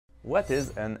What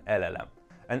is an LLM?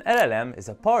 An LLM is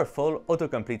a powerful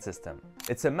autocomplete system.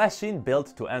 It's a machine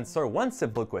built to answer one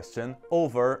simple question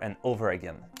over and over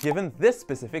again. Given this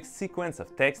specific sequence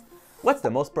of text, what's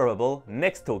the most probable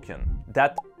next token?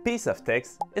 That piece of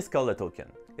text is called a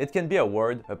token. It can be a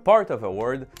word, a part of a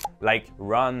word, like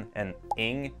run and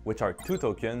ing, which are two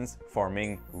tokens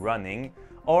forming running,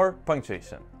 or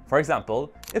punctuation. For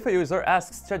example, if a user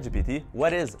asks ChatGPT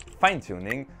what is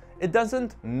fine-tuning, it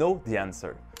doesn't know the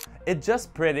answer. It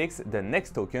just predicts the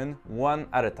next token one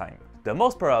at a time. The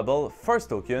most probable first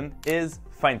token is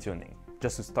fine-tuning,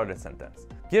 just to start a sentence.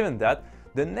 Given that,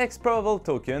 the next probable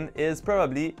token is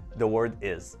probably the word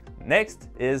is. Next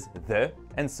is the,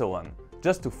 and so on,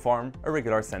 just to form a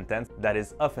regular sentence that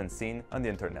is often seen on the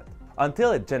internet.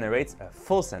 Until it generates a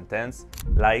full sentence,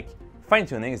 like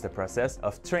fine-tuning is the process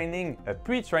of training a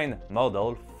pre-trained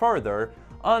model further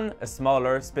on a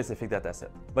smaller specific dataset.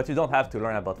 But you don't have to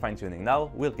learn about fine-tuning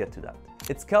now, we'll get to that.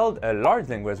 It's called a large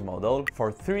language model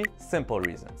for three simple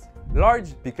reasons.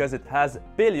 Large because it has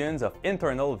billions of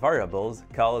internal variables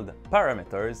called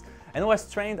parameters and was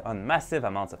trained on massive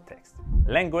amounts of text.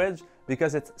 Language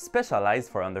because it's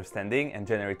specialized for understanding and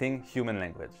generating human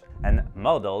language. And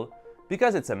model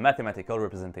because it's a mathematical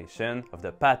representation of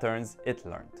the patterns it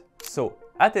learned. So,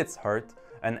 at its heart,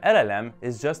 an LLM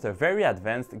is just a very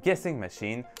advanced guessing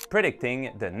machine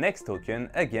predicting the next token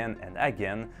again and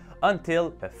again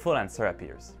until a full answer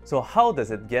appears. So how does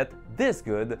it get this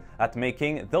good at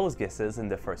making those guesses in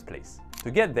the first place? To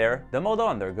get there, the model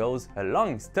undergoes a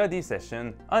long study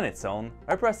session on its own,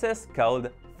 a process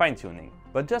called fine-tuning.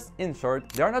 But just in short,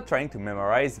 they are not trying to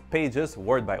memorize pages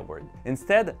word by word.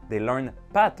 Instead, they learn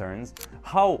patterns,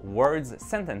 how words,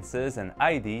 sentences, and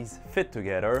IDs fit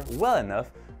together well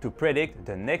enough to predict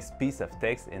the next piece of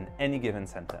text in any given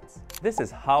sentence. This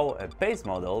is how a base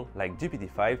model like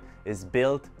GPT-5 is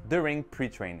built during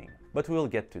pre-training, but we'll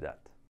get to that.